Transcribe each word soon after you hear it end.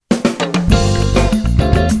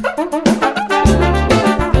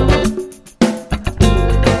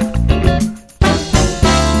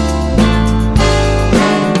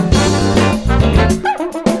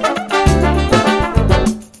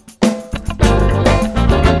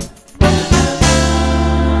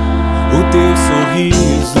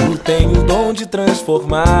sorriso tem o dom de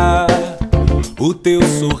transformar. O teu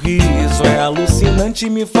sorriso é alucinante e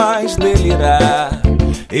me faz delirar.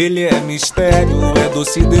 Ele é mistério, é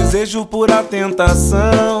doce desejo, pura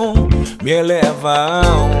tentação. Me eleva a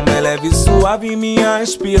alma, é leve e suave minha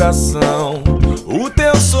inspiração. O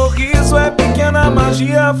teu sorriso é pequena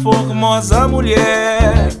magia, formosa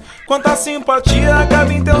mulher. Quanta simpatia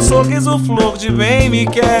cabe em teu sorriso, flor de bem me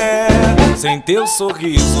quer. Sem teu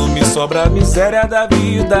sorriso me sobra a miséria da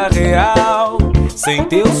vida real. Sem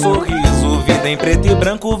teu sorriso, vida em preto e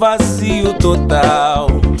branco, vazio total.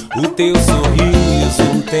 O teu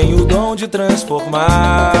sorriso tem o dom de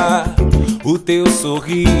transformar. O teu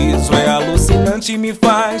sorriso é alucinante e me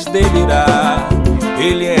faz delirar.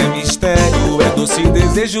 Ele é mistério, é doce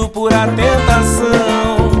desejo, pura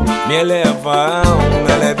tentação. Me eleva a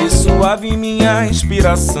alma, é leve e suave minha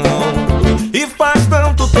inspiração. E faz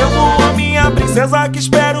tanto tempo, ó minha princesa, que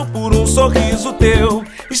espero por um sorriso teu.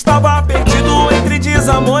 Estava perdido entre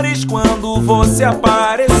desamores quando você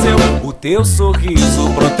apareceu. O teu sorriso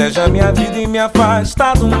protege a minha vida e me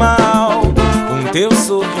afasta do mal. Com teu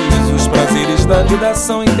sorriso os prazeres da vida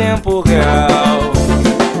são em tempo real.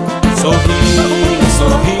 Sorri,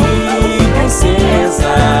 sorri,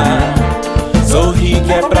 princesa. Sorri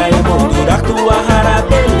que é pra emoldurar tua rara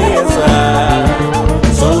beleza.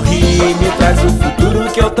 Sorri, me traz o futuro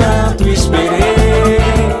que eu tanto esperei.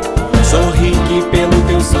 Sorri que pelo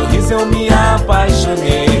teu sorriso eu me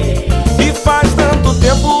apaixonei. E faz tanto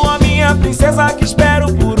tempo, ó minha princesa, que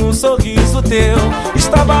espero por um sorriso teu.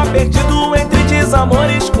 Estava perdido entre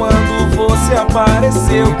desamores quando você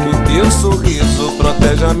apareceu. Que o teu sorriso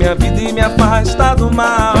protege a minha vida e me afasta do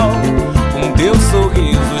mal. Com teu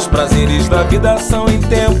sorriso os prazeres da vida são em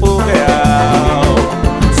tempo real.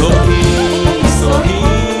 Sorri,